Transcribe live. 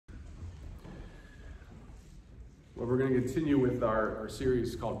Well, we're going to continue with our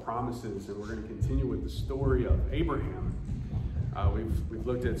series called Promises, and we're going to continue with the story of Abraham. We've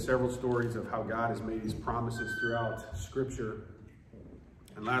looked at several stories of how God has made these promises throughout Scripture.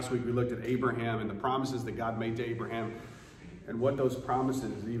 And last week we looked at Abraham and the promises that God made to Abraham and what those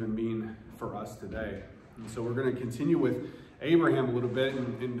promises even mean for us today. And so we're going to continue with Abraham a little bit,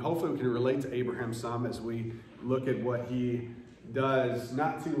 and hopefully we can relate to Abraham some as we look at what he does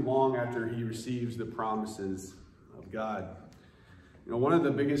not too long after he receives the promises of God. You know, one of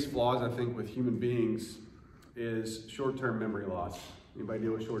the biggest flaws, I think, with human beings is short-term memory loss. Anybody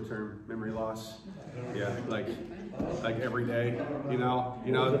deal with short-term memory loss? Yeah, like every day, you know.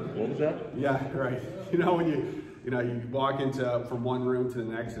 What was that? Yeah, right. You know, when you walk from one room to the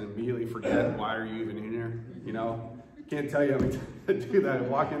next and immediately forget why are you even in here, you know. Can't tell you how many times I do that. I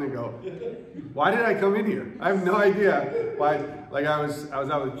walk in and go, why did I come in here? I have no idea why. Like I was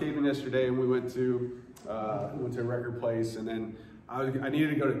out with Caven yesterday, and we went to a record place, and then I needed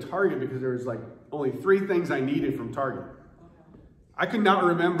to go to Target because there was like only 3 things I needed from Target. I could not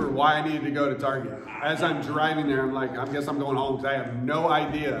remember why I needed to go to Target. As I'm driving there, I'm like, I guess I'm going home because I have no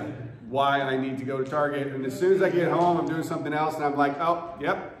idea why I need to go to Target. And as soon as I get home, I'm doing something else, and I'm like, oh,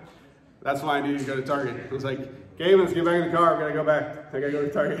 yep, that's why I needed to go to Target. It was like, okay, let's get back in the car. I've got to go back. I got to go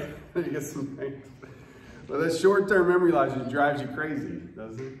to Target to get some things. But this short-term memory loss just drives you crazy,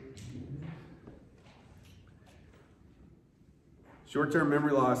 doesn't it? Short-term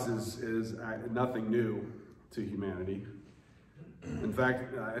memory loss is nothing new to humanity. In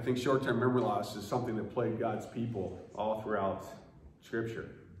fact, I think short-term memory loss is something that plagued God's people all throughout Scripture.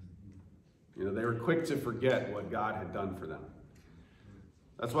 You know, they were quick to forget what God had done for them.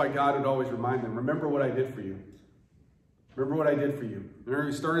 That's why God would always remind them, remember what I did for you. Remember what I did for you. Remember,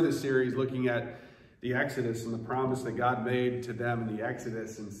 we started this series looking at the Exodus and the promise that God made to them in the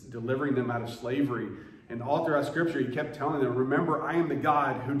Exodus and delivering them out of slavery. And all throughout Scripture, he kept telling them, remember, I am the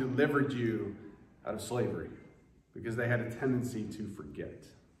God who delivered you out of slavery. Because they had a tendency to forget.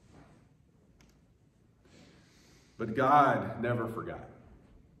 But God never forgot.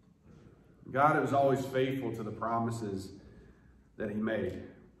 God was always faithful to the promises that he made.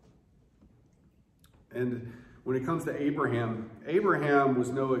 And when it comes to Abraham, Abraham was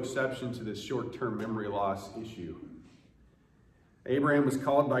no exception to this short-term memory loss issue. Abraham was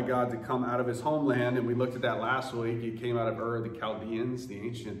called by God to come out of his homeland, and we looked at that last week. He came out of Ur, the Chaldeans, the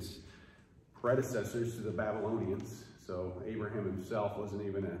ancient predecessors to the Babylonians. So Abraham himself wasn't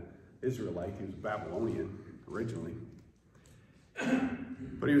even an Israelite. He was Babylonian originally.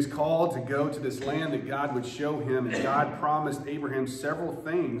 But he was called to go to this land that God would show him. And God promised Abraham several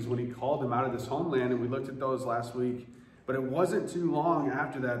things when he called him out of this homeland. And we looked at those last week. But it wasn't too long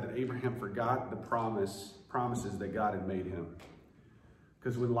after that Abraham forgot the promises that God had made him.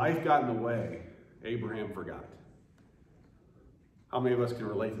 Because when life got in the way, Abraham forgot. How many of us can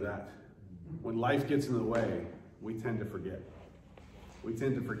relate to that? When life gets in the way, we tend to forget. We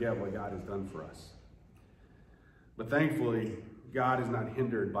tend to forget what God has done for us. But thankfully, God is not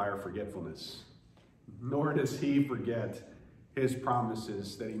hindered by our forgetfulness, nor does he forget his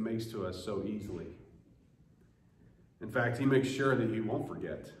promises that he makes to us so easily. In fact, he makes sure that he won't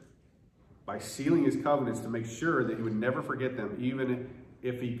forget by sealing his covenants to make sure that he would never forget them, even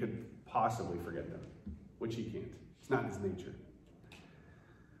if he could possibly forget them, which he can't. It's not his nature.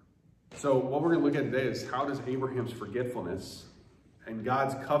 So what we're going to look at today is how does Abraham's forgetfulness and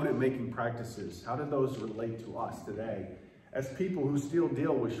God's covenant-making practices, how do those relate to us today as people who still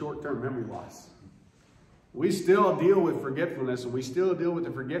deal with short-term memory loss? We still deal with forgetfulness, and we still deal with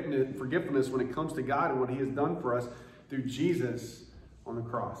the forgetfulness when it comes to God and what he has done for us through Jesus on the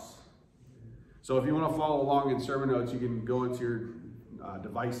cross. So if you want to follow along in sermon notes, you can go into your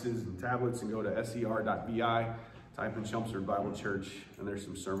devices and tablets and go to ser.vi. Type in Chelmsford Bible Church, and there's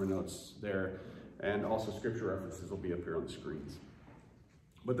some sermon notes there. And also scripture references will be up here on the screens.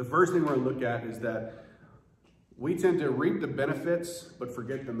 But the first thing we're going to look at is that we tend to reap the benefits, but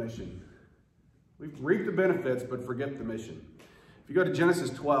forget the mission. We reap the benefits, but forget the mission. If you go to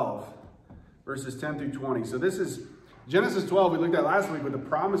Genesis 12, verses 10 through 20. So this is Genesis 12 we looked at last week with the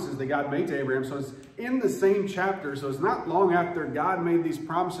promises that God made to Abraham. So it's in the same chapter. So it's not long after God made these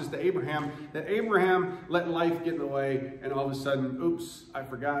promises to Abraham that Abraham let life get in the way. And all of a sudden, oops, I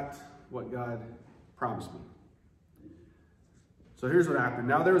forgot what God promised me. So here's what happened.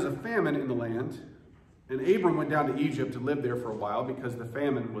 Now there was a famine in the land. And Abram went down to Egypt to live there for a while because the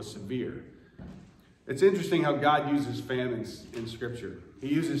famine was severe. It's interesting how God uses famines in Scripture. He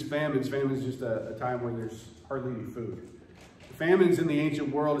uses famines. Famine is just a time where there's hardly any food. Famines in the ancient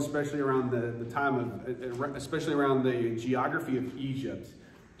world, especially around the time of, especially around the geography of Egypt,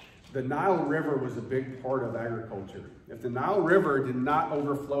 the Nile River was a big part of agriculture. If the Nile River did not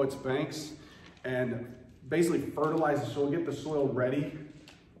overflow its banks and basically fertilize the soil, get the soil ready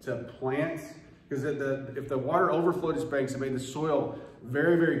to plant, because if the water overflowed its banks, it made the soil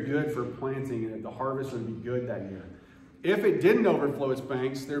very, very good for planting, and the harvest would be good that year. If it didn't overflow its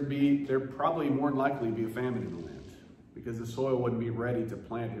banks, there'd probably more than likely be a famine in the land, because the soil wouldn't be ready to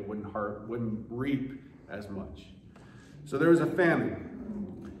plant. It wouldn't reap as much. So there was a famine.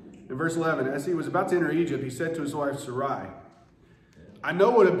 In verse 11, as he was about to enter Egypt, he said to his wife Sarai, I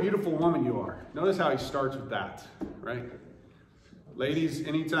know what a beautiful woman you are. Notice how he starts with that, right? Ladies,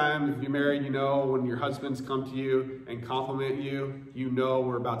 anytime if you're married, you know when your husbands come to you and compliment you, you know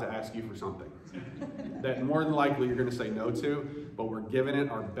we're about to ask you for something that more than likely you're going to say no to, but we're giving it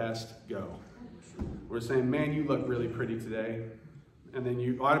our best go. We're saying, man, you look really pretty today. And then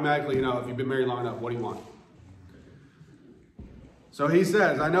you automatically, if you've been married long enough, what do you want? So he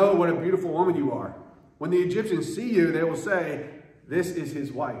says, I know what a beautiful woman you are. When the Egyptians see you, they will say, this is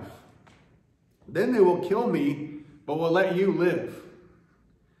his wife. Then they will kill me, but will let you live.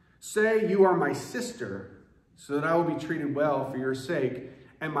 Say you are my sister, so that I will be treated well for your sake,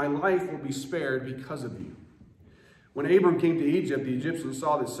 and my life will be spared because of you. When Abram came to Egypt, the Egyptians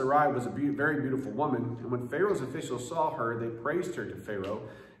saw that Sarai was a very beautiful woman, and when Pharaoh's officials saw her, they praised her to Pharaoh,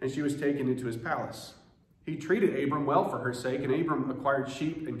 and she was taken into his palace. He treated Abram well for her sake, and Abram acquired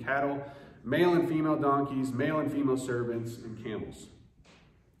sheep and cattle, male and female donkeys, male and female servants, and camels.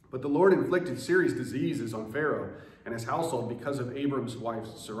 But the Lord inflicted serious diseases on Pharaoh and his household because of Abram's wife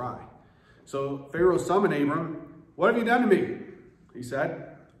Sarai. So Pharaoh summoned Abram. What have you done to me? He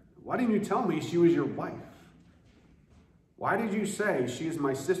said. Why didn't you tell me she was your wife? Why did you say she is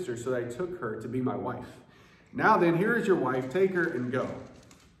my sister so that I took her to be my wife? Now then, here is your wife. Take her and go.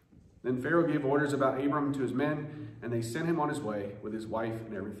 Then Pharaoh gave orders about Abram to his men, and they sent him on his way with his wife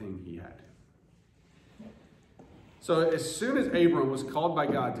and everything he had. So as soon as Abram was called by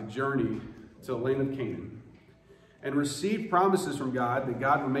God to journey to the land of Canaan and received promises from God that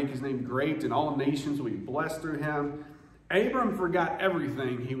God would make his name great and all nations would be blessed through him, Abram forgot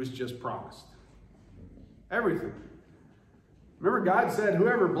everything he was just promised. Everything. Remember, God said,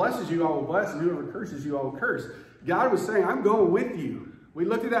 whoever blesses you, I will bless, and whoever curses you, I will curse. God was saying, I'm going with you. We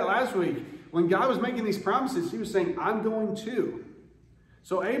looked at that last week. When God was making these promises, he was saying, I'm going too.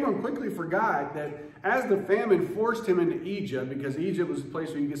 So Abram quickly forgot that as the famine forced him into Egypt, because Egypt was a place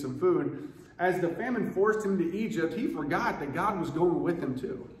where you get some food, as the famine forced him to Egypt, he forgot that God was going with him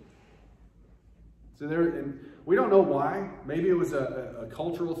too. So and we don't know why. Maybe it was a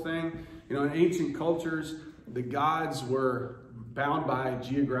cultural thing. In ancient cultures, the gods were bound by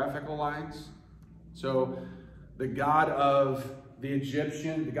geographical lines. So the gods of the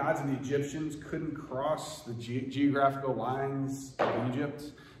Egyptians couldn't cross the geographical lines of Egypt.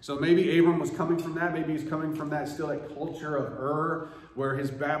 So maybe Abram was coming from that. Maybe he's coming from that culture of Ur, where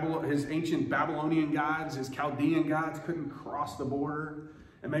his ancient Babylonian gods, his Chaldean gods couldn't cross the border.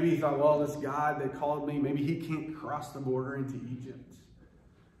 And maybe he thought, well, this God that called me, maybe he can't cross the border into Egypt.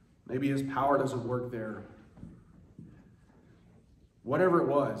 Maybe his power doesn't work there. Whatever it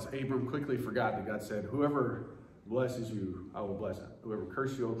was, Abram quickly forgot that God said, whoever blesses you, I will bless. Whoever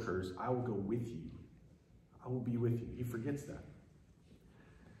curses you, I will curse. I will go with you. I will be with you. He forgets that.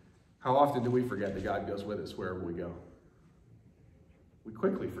 How often do we forget that God goes with us wherever we go? We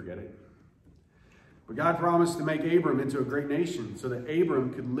quickly forget it. But God promised to make Abram into a great nation so that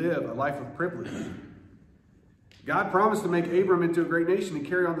Abram could live a life of privilege. God promised to make Abram into a great nation to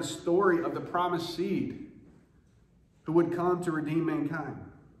carry on the story of the promised seed who would come to redeem mankind.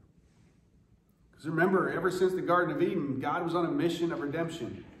 Because remember, ever since the Garden of Eden, God was on a mission of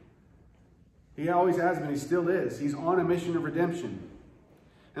redemption. He always has been, he still is. He's on a mission of redemption.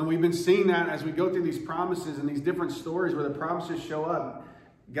 And we've been seeing that as we go through these promises and these different stories where the promises show up.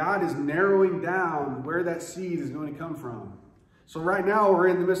 God is narrowing down where that seed is going to come from. So right now we're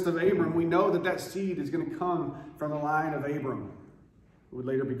in the midst of Abram. We know that that seed is going to come from the line of Abram, who would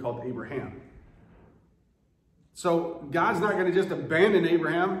later be called Abraham. So God's not going to just abandon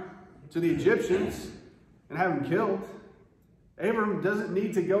Abraham to the Egyptians and have him killed. Abram doesn't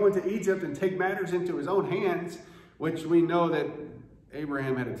need to go into Egypt and take matters into his own hands, which we know that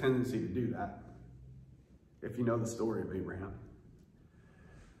Abraham had a tendency to do that, if you know the story of Abraham.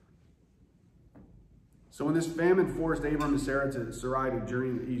 So when this famine forced Abram and Sarai to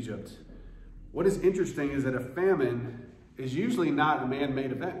journey to Egypt, what is interesting is that a famine is usually not a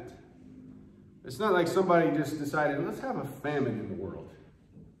man-made event. It's not like somebody just decided, let's have a famine in the world.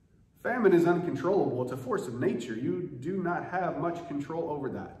 Famine is uncontrollable. It's a force of nature. You do not have much control over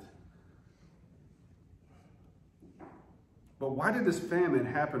that. But why did this famine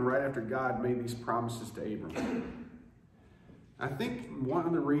happen right after God made these promises to Abram? I think one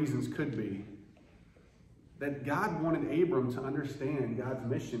of the reasons could be that God wanted Abram to understand God's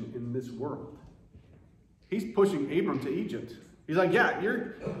mission in this world. He's pushing Abram to Egypt. He's like, yeah,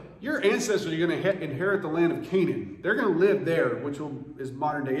 your ancestors are going to inherit the land of Canaan. They're going to live there, which is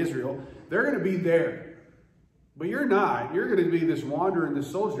modern day Israel. They're going to be there. But you're not. You're going to be this wanderer and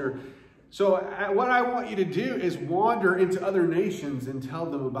this sojourner. So what I want you to do is wander into other nations and tell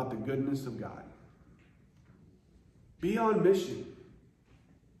them about the goodness of God. Be on mission.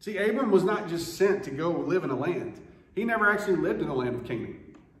 See, Abram was not just sent to go live in a land. He never actually lived in the land of Canaan.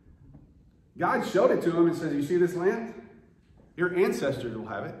 God showed it to him and said, you see this land? Your ancestors will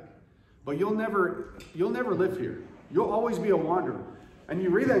have it, but you'll never live here. You'll always be a wanderer. And you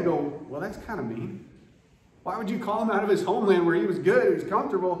read that and go, well, that's kind of mean. Why would you call him out of his homeland where he was good, he was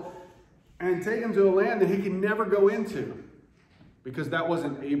comfortable, and take him to a land that he could never go into? Because that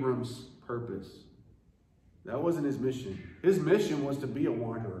wasn't Abram's purpose. That wasn't his mission. His mission was to be a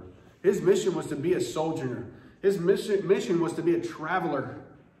wanderer. His mission was to be a sojourner. His mission was to be a traveler,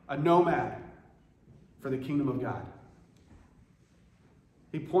 a nomad for the kingdom of God.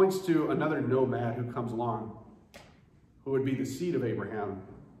 He points to another nomad who comes along, who would be the seed of Abraham,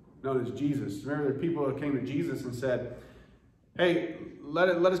 known as Jesus. Remember, there were people who came to Jesus and said, hey, let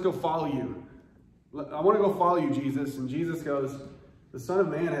us go follow you. I want to go follow you, Jesus. And Jesus goes, the Son of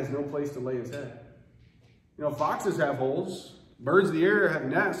Man has no place to lay his head. You know, foxes have holes, birds of the air have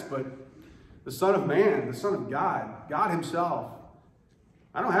nests, but the Son of Man, the Son of God, God himself,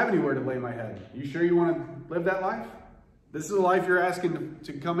 I don't have anywhere to lay my head. You sure you want to live that life? This is the life you're asking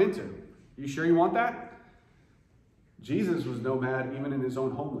to come into. You sure you want that? Jesus was nomad even in his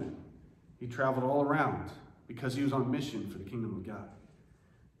own homeland. He traveled all around because he was on mission for the kingdom of God.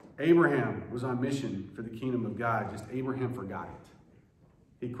 Abraham was on mission for the kingdom of God, just Abraham forgot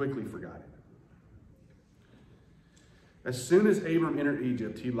it. He quickly forgot it. As soon as Abram entered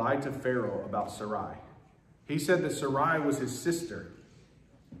Egypt, he lied to Pharaoh about Sarai. He said that Sarai was his sister.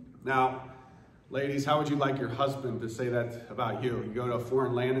 Now, ladies, how would you like your husband to say that about you? You go to a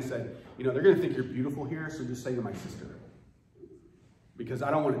foreign land and say, you know, they're going to think you're beautiful here, so just say to my sister. Because I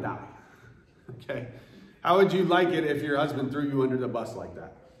don't want to die. Okay? How would you like it if your husband threw you under the bus like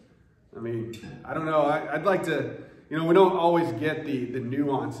that? I mean, I don't know. I'd like to, you know, we don't always get the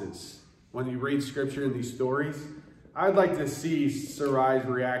nuances when you read scripture in these stories. I'd like to see Sarai's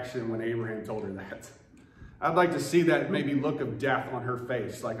reaction when Abraham told her that. I'd like to see that maybe look of death on her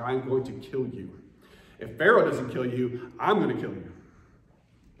face, like, I'm going to kill you. If Pharaoh doesn't kill you, I'm going to kill you.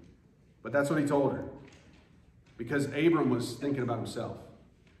 But that's what he told her. Because Abram was thinking about himself.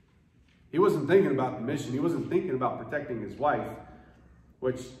 He wasn't thinking about the mission. He wasn't thinking about protecting his wife,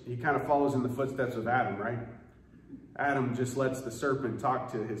 which he kind of follows in the footsteps of Adam, right? Adam just lets the serpent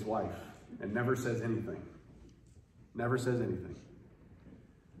talk to his wife and never says anything. Never says anything.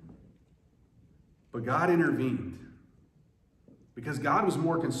 But God intervened because God was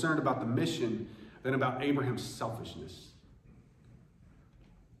more concerned about the mission than about Abraham's selfishness.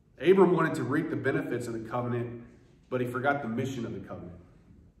 Abram wanted to reap the benefits of the covenant, but he forgot the mission of the covenant.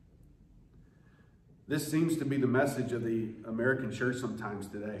 This seems to be the message of the American church sometimes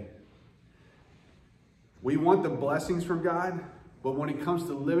today. We want the blessings from God, but when it comes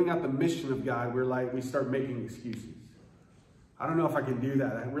to living out the mission of God, we start making excuses. I don't know if I can do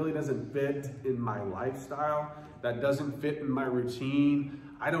that. That really doesn't fit in my lifestyle. That doesn't fit in my routine.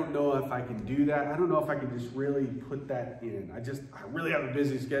 I don't know if I can do that. I don't know if I can just really put that in. I really have a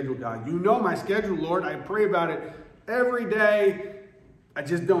busy schedule, God. You know my schedule, Lord. I pray about it every day. I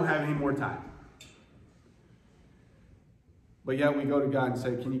just don't have any more time. But yet we go to God and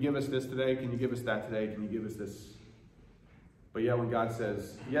say, can you give us this today? Can you give us that today? Can you give us this? But yet when God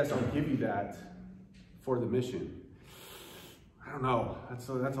says, yes, I'll give you that for the mission. I don't know. That's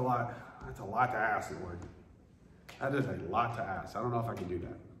a lot. That's a lot to ask, Lord. That is a lot to ask. I don't know if I can do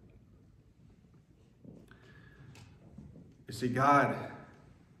that. You see, God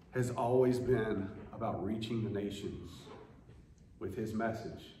has always been about reaching the nations with his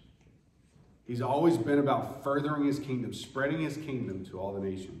message. He's always been about furthering his kingdom, spreading his kingdom to all the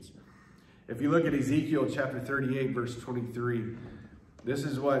nations. If you look at Ezekiel chapter 38, verse 23, this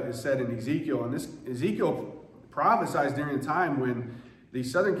is what is said in Ezekiel. And this Ezekiel prophesied during the time when the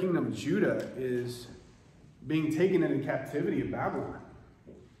southern kingdom of Judah is being taken into captivity of Babylon.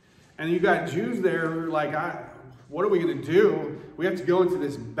 And you've got Jews there who are like, what are we going to do? We have to go into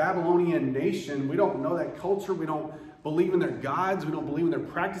this Babylonian nation. We don't know that culture. We don't believe in their gods. We don't believe in their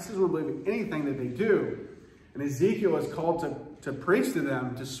practices. We don't believe in anything that they do. And Ezekiel is called to preach to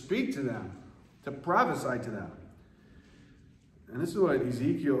them, to speak to them, to prophesy to them. And this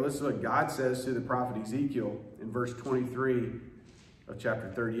is what God says to the prophet Ezekiel in verse 23 of chapter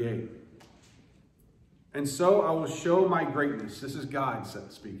 38. And so I will show my greatness, this is God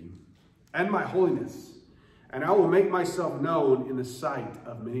speaking, and my holiness, and I will make myself known in the sight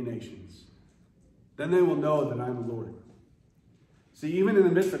of many nations. Then they will know that I am the Lord. See, even in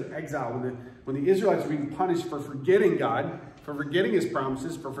the midst of exile, when the Israelites are being punished for forgetting God, for forgetting his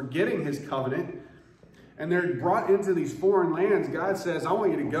promises, for forgetting his covenant, and they're brought into these foreign lands, God says, I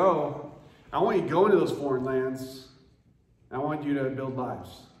want you to go. I want you to go into those foreign lands. And I want you to build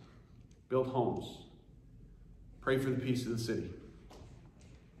lives, build homes, pray for the peace of the city.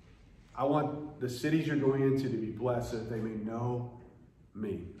 I want the cities you're going into to be blessed so that they may know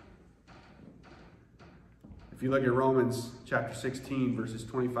me. If you look at Romans chapter 16, verses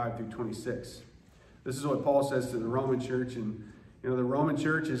 25 through 26, this is what Paul says to the Roman church. And you know, the Roman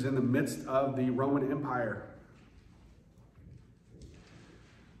church is in the midst of the Roman Empire.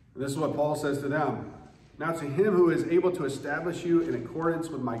 And this is what Paul says to them. Now to him who is able to establish you in accordance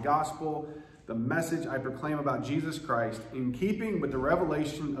with my gospel, the message I proclaim about Jesus Christ, in keeping with the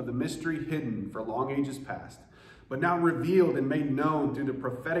revelation of the mystery hidden for long ages past, but now revealed and made known through the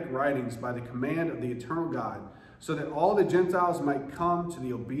prophetic writings by the command of the eternal God, so that all the Gentiles might come to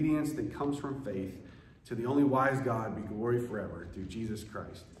the obedience that comes from faith. To the only wise God be glory forever through Jesus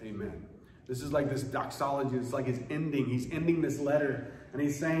Christ. Amen. This is like this doxology. It's like his ending. He's ending this letter. And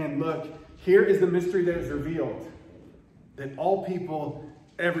he's saying, look, here is the mystery that is revealed. That all people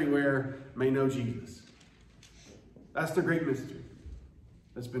everywhere may know Jesus. That's the great mystery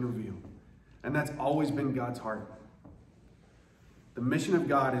that's been revealed. And that's always been God's heart. The mission of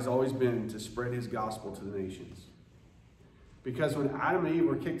God has always been to spread his gospel to the nations. Because when Adam and Eve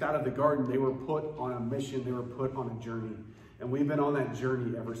were kicked out of the garden, they were put on a mission, they were put on a journey. And we've been on that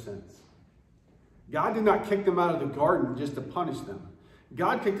journey ever since. God did not kick them out of the garden just to punish them.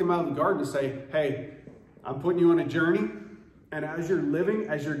 God kicked them out of the garden to say, hey, I'm putting you on a journey, and as you're living,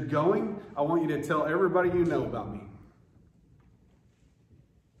 as you're going, I want you to tell everybody you know about me.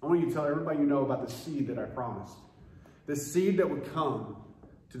 I want you to tell everybody you know about the seed that I promised. The seed that would come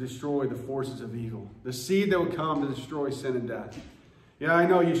to destroy the forces of evil. The seed that would come to destroy sin and death. Yeah, I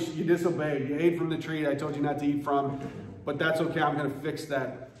know you disobeyed. You ate from the tree I told you not to eat from, but that's okay. I'm going to fix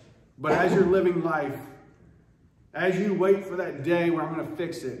that. But as you're living life, as you wait for that day where I'm going to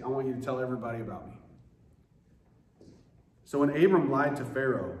fix it, I want you to tell everybody about me. So when Abram lied to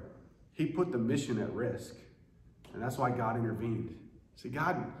Pharaoh, he put the mission at risk. And that's why God intervened. See,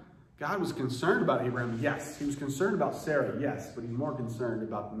 God was concerned about Abraham, yes. He was concerned about Sarah, yes. But he's more concerned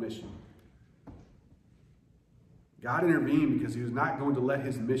about the mission. God intervened because he was not going to let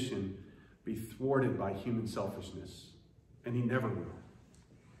his mission be thwarted by human selfishness. And he never will.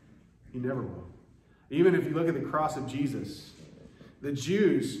 He never will. Even if you look at the cross of Jesus, the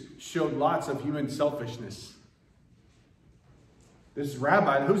Jews showed lots of human selfishness. This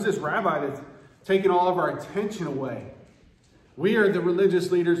rabbi, who's this rabbi that's taking all of our attention away? We are the religious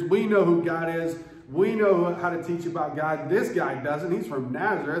leaders. We know who God is. We know how to teach about God. This guy doesn't. He's from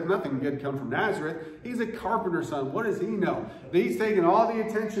Nazareth. Nothing good comes from Nazareth. He's a carpenter's son. What does he know? He's taking all the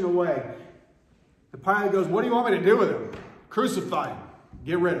attention away. The Pilate goes, what do you want me to do with him? Crucify him.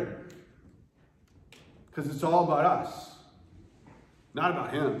 Get rid of him. Because it's all about us, not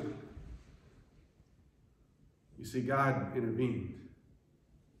about him. You see, God intervened.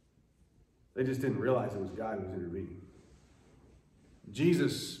 They just didn't realize it was God who was intervening.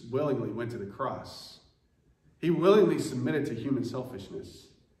 Jesus willingly went to the cross. He willingly submitted to human selfishness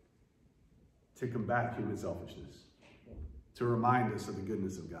to combat human selfishness, to remind us of the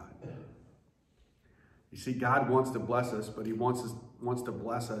goodness of God. You see, God wants to bless us, but he wants to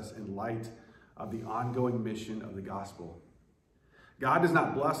bless us in light of the ongoing mission of the gospel. God does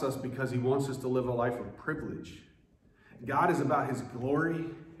not bless us because he wants us to live a life of privilege. God is about his glory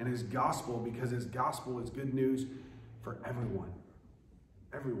and his gospel because his gospel is good news for everyone.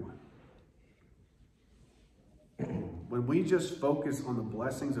 Everyone. When we just focus on the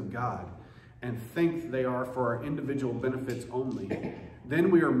blessings of God and think they are for our individual benefits only,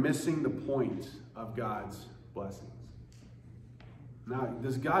 then we are missing the point of God's blessings. Now,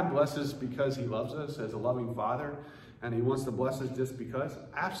 does God bless us because he loves us as a loving father and he wants to bless us just because?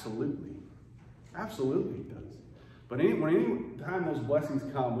 Absolutely. Absolutely he does. But any time those blessings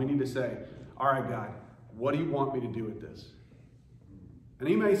come, we need to say, all right, God, what do you want me to do with this? And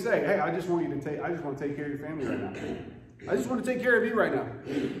he may say, hey, I just want to take care of your family right now. I just want to take care of you right now.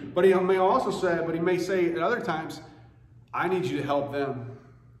 But he may say at other times, I need you to help them.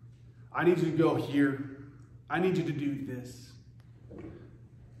 I need you to go here. I need you to do this.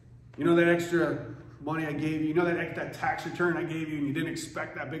 You know, that extra money I gave you. You know that tax return I gave you and you didn't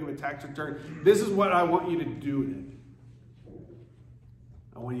expect that big of a tax return? This is what I want you to do with it.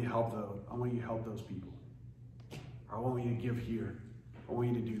 I want you to help those people. I want you to give here. I want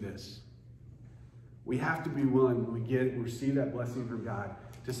you to do this. We have to be willing when we receive that blessing from God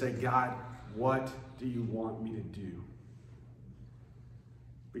to say, God, what do you want me to do?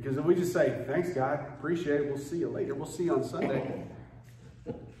 Because if we just say, thanks, God, appreciate it, we'll see you later, we'll see you on Sunday,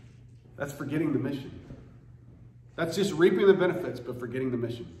 that's forgetting the mission. That's just reaping the benefits, but forgetting the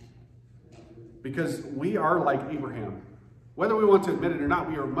mission. Because we are like Abraham. Whether we want to admit it or not,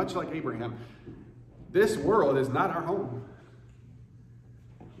 we are much like Abraham. This world is not our home.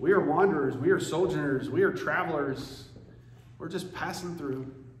 We are wanderers, we are sojourners, we are travelers. We're just passing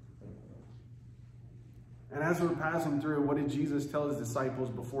through. And as we're passing through, what did Jesus tell his disciples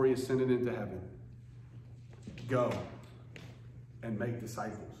before he ascended into heaven? Go and make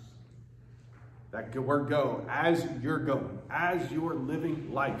disciples. That word go, as you're going, as you're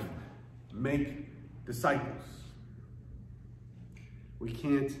living life, make disciples. We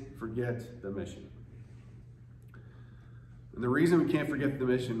can't forget the mission. And the reason we can't forget the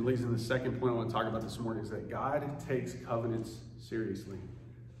mission leads into the second point I want to talk about this morning, is that God takes covenants seriously.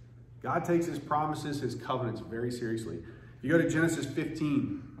 God takes his promises, his covenants very seriously. You go to Genesis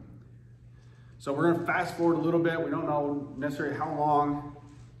 15. So we're going to fast forward a little bit. We don't know necessarily how long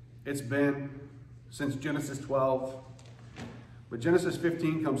it's been since Genesis 12. But Genesis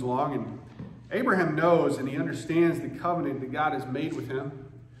 15 comes along, and Abraham knows and he understands the covenant that God has made with him.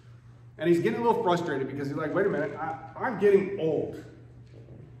 And he's getting a little frustrated because he's like, wait a minute, I'm getting old.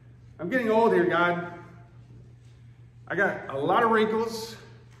 I'm getting old here, God. I got a lot of wrinkles.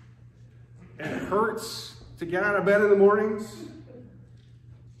 It hurts to get out of bed in the mornings.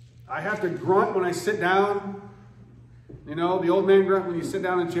 I have to grunt when I sit down. You know, the old man grunt when you sit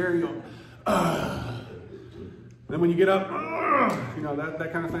down in a chair, you go, ugh. Then when you get up, ugh, you know,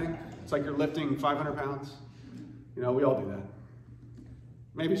 that kind of thing. It's like you're lifting 500 pounds. You know, we all do that.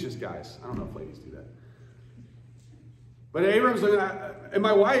 Maybe it's just guys. I don't know if ladies do that. But Abram's looking at, and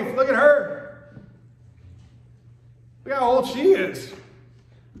my wife, look at her. Look how old she is.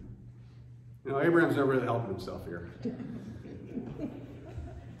 You know, Abraham's never really helping himself here.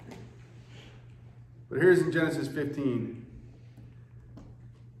 But here's in Genesis 15,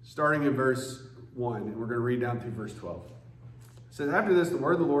 starting in verse 1, and we're going to read down through verse 12. It says, after this, the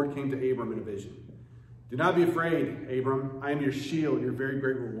word of the Lord came to Abram in a vision. Do not be afraid, Abram. I am your shield, your very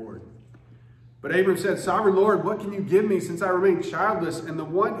great reward. But Abram said, Sovereign Lord, what can you give me since I remain childless, and the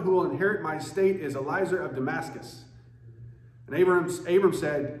one who will inherit my estate is Eliezer of Damascus? And Abram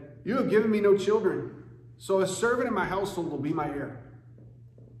said, you have given me no children, so a servant in my household will be my heir.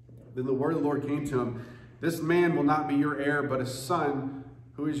 Then the word of the Lord came to him, this man will not be your heir, but a son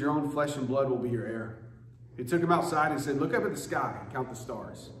who is your own flesh and blood will be your heir. He took him outside and said, look up at the sky and count the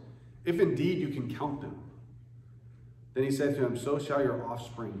stars, if indeed you can count them. Then he said to him, so shall your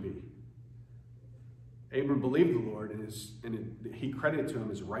offspring be. Abram believed the Lord, and he credited to him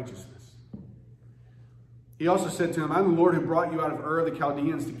his righteousness. He also said to him, I'm the Lord who brought you out of Ur of the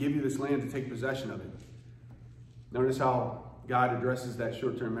Chaldeans to give you this land to take possession of it. Notice how God addresses that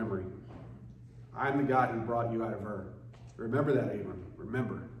short-term memory. I'm the God who brought you out of Ur. Remember that, Abram.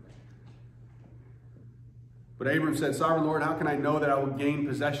 Remember. But Abram said, Sovereign Lord, how can I know that I will gain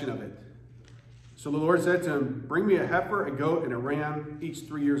possession of it? So the Lord said to him, bring me a heifer, a goat, and a ram, each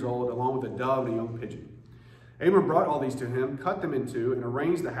 3 years old, along with a dove and a young pigeon. Abram brought all these to him, cut them in two, and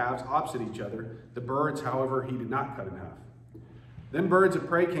arranged the halves opposite each other. The birds, however, he did not cut in half. Then birds of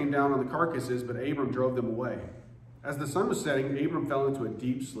prey came down on the carcasses, but Abram drove them away. As the sun was setting, Abram fell into a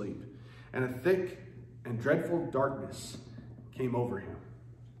deep sleep, and a thick and dreadful darkness came over him.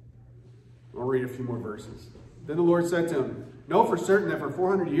 I'll read a few more verses. Then the Lord said to him, know for certain that for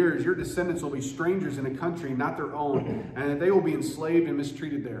 400 years your descendants will be strangers in a country not their own, and that they will be enslaved and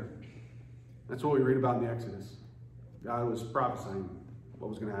mistreated there. That's what we read about in the Exodus. God was prophesying what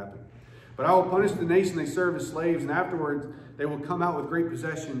was going to happen. But I will punish the nation they serve as slaves, and afterwards they will come out with great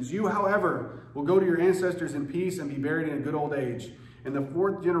possessions. You, however, will go to your ancestors in peace and be buried in a good old age. In the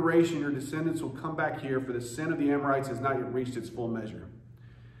fourth generation, your descendants will come back here, for the sin of the Amorites has not yet reached its full measure.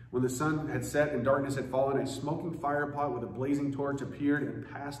 When the sun had set and darkness had fallen, a smoking fire pot with a blazing torch appeared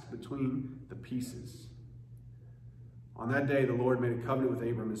and passed between the pieces. On that day, the Lord made a covenant with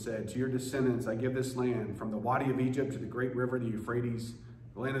Abram and said, to your descendants, I give this land, from the Wadi of Egypt to the great river, the Euphrates,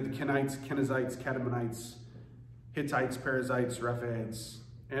 the land of the Kenites, Kenizzites, Kadmonites, Hittites, Perizzites, Rephaites,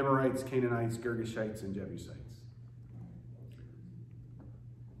 Amorites, Canaanites, Girgashites, and Jebusites.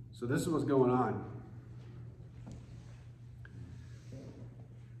 So this is what's going on.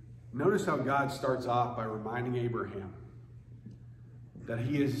 Notice how God starts off by reminding Abraham that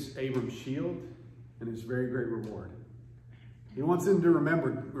he is Abram's shield and his very great reward. He wants him to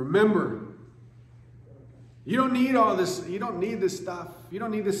remember, you don't need all this. You don't need this stuff. You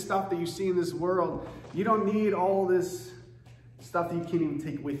don't need this stuff that you see in this world. You don't need all this stuff that you can't even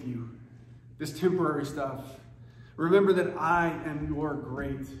take with you. This temporary stuff. Remember that I am your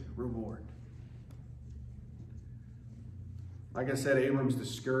great reward. Like I said, Abram's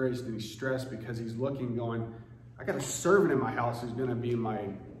discouraged and he's stressed because he's looking, going, I got a servant in my house who's going to be my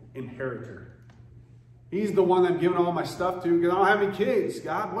inheritor. He's the one that I'm giving all my stuff to because I don't have any kids.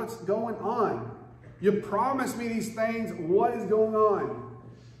 God, what's going on? You promised me these things. What is going on?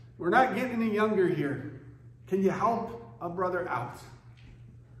 We're not getting any younger here. Can you help a brother out?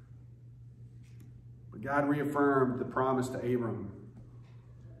 But God reaffirmed the promise to Abram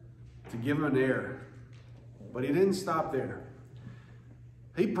to give him an heir. But he didn't stop there.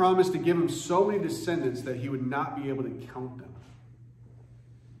 He promised to give him so many descendants that he would not be able to count them.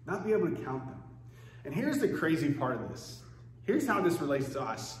 Not be able to count them. And here's the crazy part of this. Here's how this relates to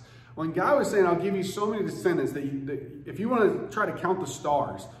us. When God was saying, I'll give you so many descendants that if you want to try to count the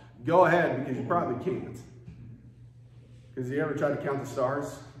stars, go ahead, because you probably can't. Because you ever tried to count the stars?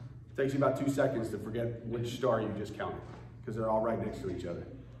 It takes you about 2 seconds to forget which star you just counted, because they're all right next to each other.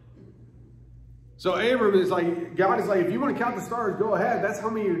 So Abram is like, God is like, if you want to count the stars, go ahead. That's how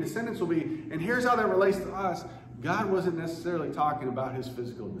many your descendants will be. And here's how that relates to us. God wasn't necessarily talking about his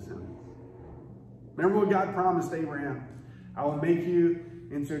physical descendants. Remember what God promised Abraham? I will make you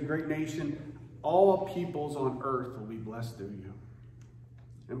into a great nation. All peoples on earth will be blessed through you.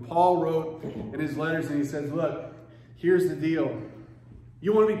 And Paul wrote in his letters and he says, look, here's the deal.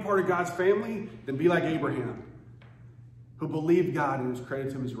 You want to be part of God's family? Then be like Abraham, who believed God and was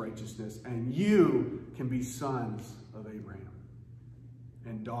credited to him as righteousness. And you can be sons of Abraham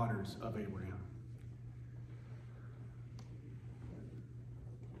and daughters of Abraham.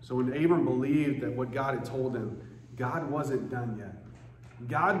 So when Abram believed that what God had told him, God wasn't done yet.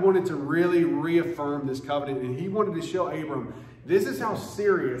 God wanted to really reaffirm this covenant, and he wanted to show Abram, this is how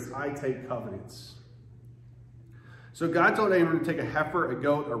serious I take covenants. So God told Abram to take a heifer, a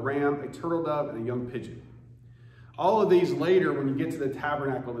goat, a ram, a turtle dove, and a young pigeon. All of these later, when you get to the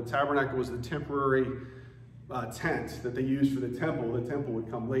tabernacle was the temporary tent that they used for the temple. The temple would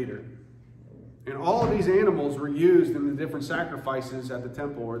come later. And all of these animals were used in the different sacrifices at the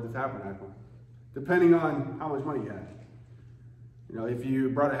temple or the tabernacle, depending on how much money you had. You know, if you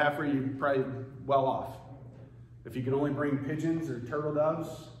brought a heifer, you're probably well off. If you could only bring pigeons or turtle doves,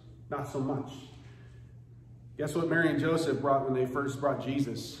 not so much. Guess what Mary and Joseph brought when they first brought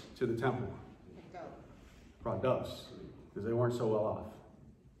Jesus to the temple? Brought doves, because they weren't so well off.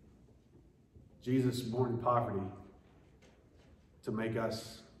 Jesus born in poverty to make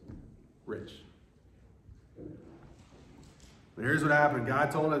us rich. But here's what happened. God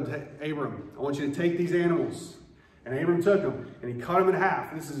told Abram, I want you to take these animals. And Abram took them, and he cut them in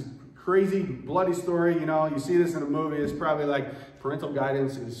half. This is crazy, bloody story. You know, you see this in a movie. It's probably like parental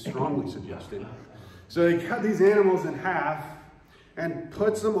guidance is strongly suggested. So he cut these animals in half and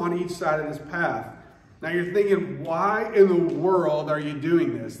puts them on each side of this path. Now you're thinking, why in the world are you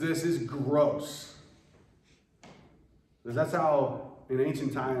doing this? This is gross. Because that's how, in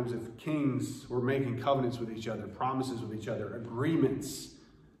ancient times, if kings were making covenants with each other, promises with each other, agreements,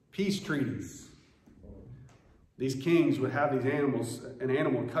 peace treaties, these kings would have these animals, an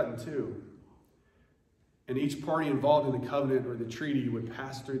animal cut in two. And each party involved in the covenant or the treaty would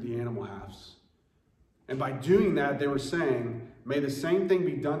pass through the animal halves. And by doing that, they were saying, may the same thing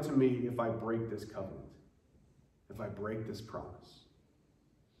be done to me if I break this covenant, if I break this promise.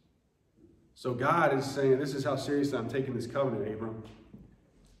 So God is saying, this is how seriously I'm taking this covenant, Abram.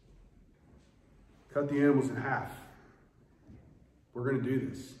 Cut the animals in half. We're going to do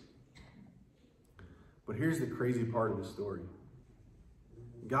this. But here's the crazy part of the story.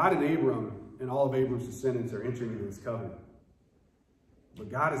 God and Abram and all of Abram's descendants are entering into this covenant. But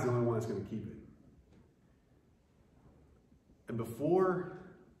God is the only one that's going to keep it. And before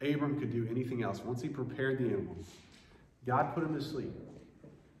Abram could do anything else, once he prepared the animals, God put him to sleep.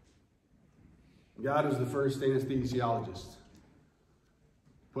 God was the first anesthesiologist.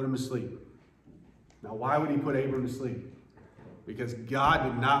 Put him to sleep. Now, why would he put Abram to sleep? Because God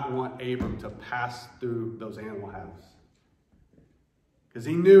did not want Abram to pass through those animal halves. Because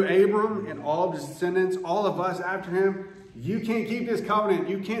he knew Abram and all of his descendants, all of us after him, you can't keep this covenant.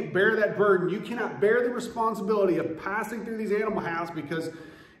 You can't bear that burden. You cannot bear the responsibility of passing through these animal halves because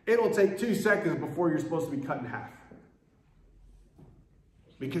it'll take 2 seconds before you're supposed to be cut in half.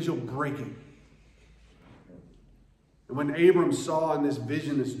 Because you'll break it. And when Abram saw in this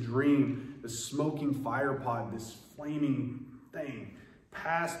vision, this dream, the smoking fire pot, this flaming thing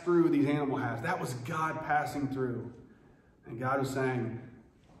pass through these animal halves, that was God passing through. And God was saying,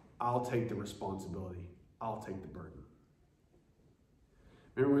 I'll take the responsibility. I'll take the burden.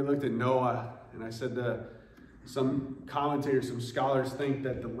 Remember we looked at Noah, and I said that some commentators, some scholars think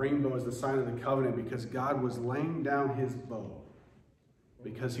that the rainbow is the sign of the covenant because God was laying down his bow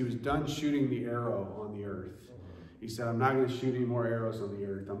because he was done shooting the arrow on the earth. He said, I'm not going to shoot any more arrows on the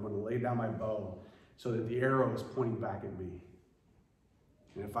earth. I'm going to lay down my bow so that the arrow is pointing back at me.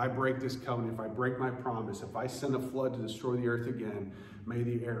 And if I break this covenant, if I break my promise, if I send a flood to destroy the earth again, may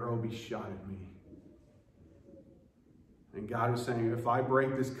the arrow be shot at me. And God was saying, if I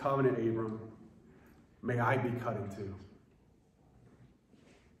break this covenant, Abram, may I be cut in two.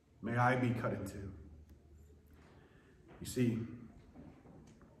 May I be cut in two. You see,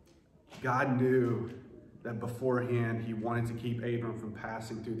 God knew that beforehand he wanted to keep Abram from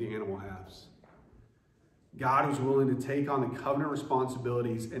passing through the animal halves. God was willing to take on the covenant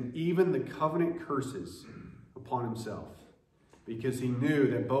responsibilities and even the covenant curses upon himself because he knew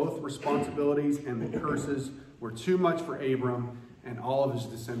that both responsibilities and the curses were too much for Abram and all of his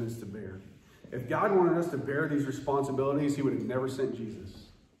descendants to bear. If God wanted us to bear these responsibilities, he would have never sent Jesus.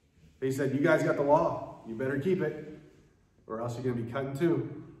 He said, you guys got the law. You better keep it or else you're going to be cut in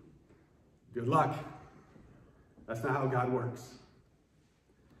two. Good luck. That's not how God works.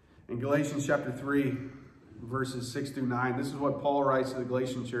 In Galatians chapter 3, verses 6 through 9, this is what Paul writes to the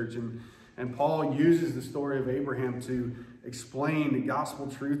Galatian church. And Paul uses the story of Abraham to explain the gospel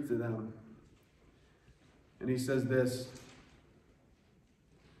truth to them. And he says this.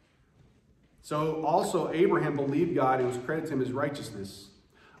 So also Abraham believed God and was credited to him as righteousness.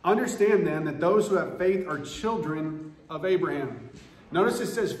 Understand then that those who have faith are children of Abraham. Notice it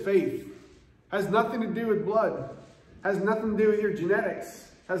says faith. Has nothing to do with blood. Has nothing to do with your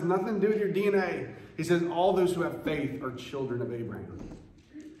genetics. Has nothing to do with your DNA. He says all those who have faith are children of Abraham.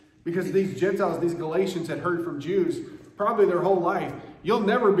 Because these Gentiles, these Galatians had heard from Jews probably their whole life, you'll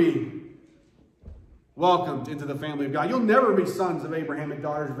never be welcomed into the family of God. You'll never be sons of Abraham and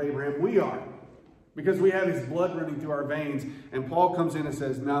daughters of Abraham. We are. Because we have his blood running through our veins. And Paul comes in and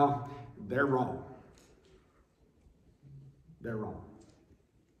says, no, they're wrong. They're wrong.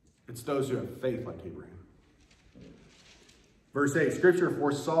 It's those who have faith like Abraham. Verse 8, Scripture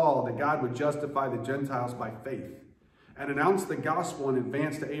foresaw that God would justify the Gentiles by faith and announce the gospel in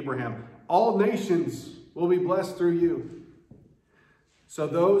advance to Abraham. All nations will be blessed through you. So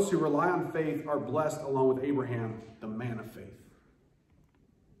those who rely on faith are blessed along with Abraham, the man of faith.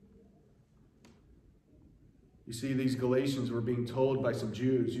 You see, these Galatians were being told by some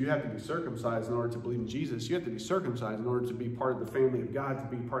Jews, you have to be circumcised in order to believe in Jesus. You have to be circumcised in order to be part of the family of God,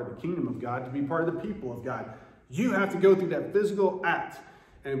 to be part of the kingdom of God, to be part of the people of God. You have to go through that physical act.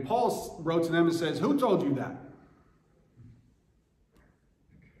 And Paul wrote to them and says, who told you that?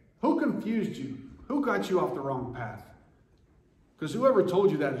 Who confused you? Who got you off the wrong path? Because whoever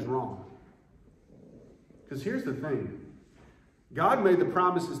told you that is wrong. Because here's the thing. God made the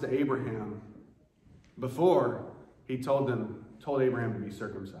promises to Abraham before he told Abraham to be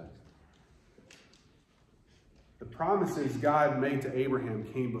circumcised. The promises God made to Abraham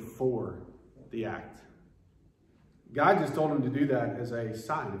came before the act. God just told him to do that as a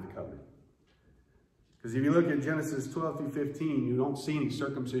sign of the covenant. Because if you look at Genesis 12 through 15, you don't see any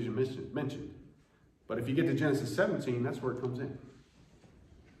circumcision mentioned. But if you get to Genesis 17, that's where it comes in.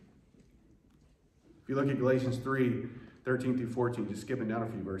 If you look at Galatians 3, 13 through 14, just skipping down a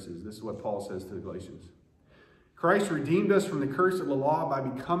few verses, this is what Paul says to the Galatians. Christ redeemed us from the curse of the law by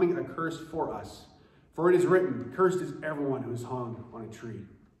becoming a curse for us. For it is written, cursed is everyone who is hung on a tree.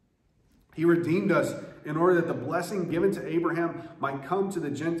 He redeemed us in order that the blessing given to Abraham might come to the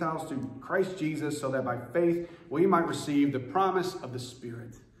Gentiles through Christ Jesus, so that by faith we might receive the promise of the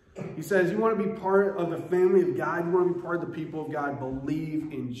Spirit. He says, you want to be part of the family of God, you want to be part of the people of God,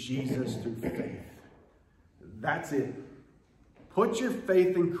 believe in Jesus through faith. That's it. Put your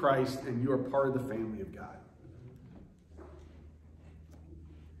faith in Christ and you are part of the family of God.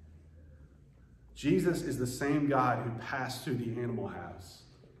 Jesus is the same God who passed through the animal halves.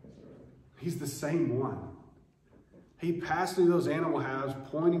 He's the same one. He passed through those animal halves,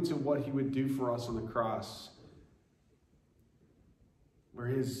 pointing to what he would do for us on the cross, where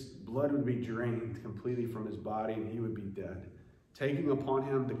his blood would be drained completely from his body and he would be dead, taking upon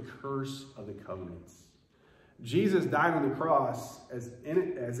him the curse of the covenants. Jesus died on the cross as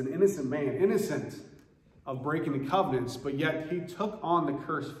an innocent man, innocent of breaking the covenants, but yet he took on the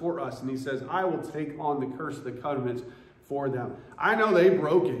curse for us. And he says, I will take on the curse of the covenants for them. I know they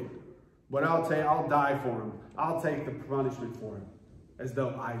broke it, But I'll die for him. I'll take the punishment for him, as though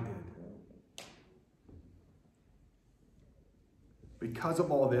I did. Because of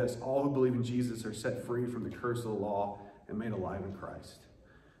all this, all who believe in Jesus are set free from the curse of the law and made alive in Christ.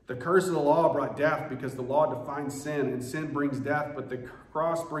 The curse of the law brought death because the law defines sin, and sin brings death, but the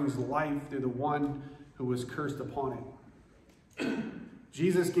cross brings life through the one who was cursed upon it.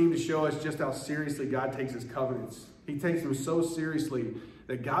 Jesus came to show us just how seriously God takes his covenants. He takes them so seriously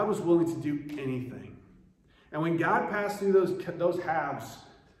that God was willing to do anything. And when God passed through those halves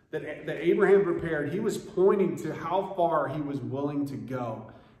that Abraham prepared, he was pointing to how far he was willing to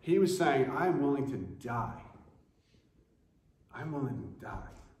go. He was saying, I'm willing to die. I'm willing to die.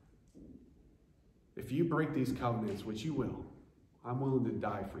 If you break these covenants, which you will, I'm willing to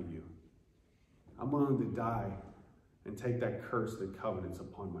die for you. I'm willing to die and take that curse, the covenants,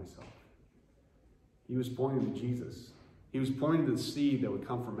 upon myself. He was pointing to Jesus. He was pointing to the seed that would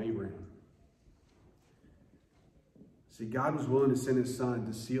come from Abraham. See, God was willing to send his son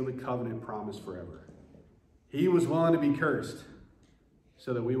to seal the covenant promise forever. He was willing to be cursed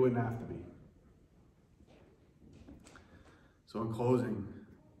so that we wouldn't have to be. So in closing,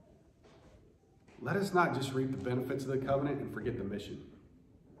 let us not just reap the benefits of the covenant and forget the mission.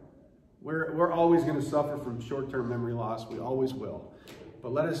 We're always going to suffer from short-term memory loss. We always will.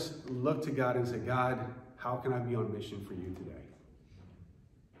 But let us look to God and say, God, how can I be on mission for you today?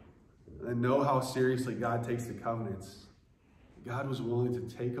 And know how seriously God takes the covenants. God was willing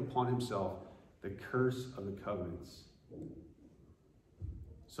to take upon himself the curse of the covenants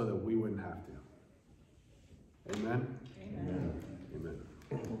so that we wouldn't have to. Amen? Amen.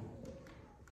 Amen.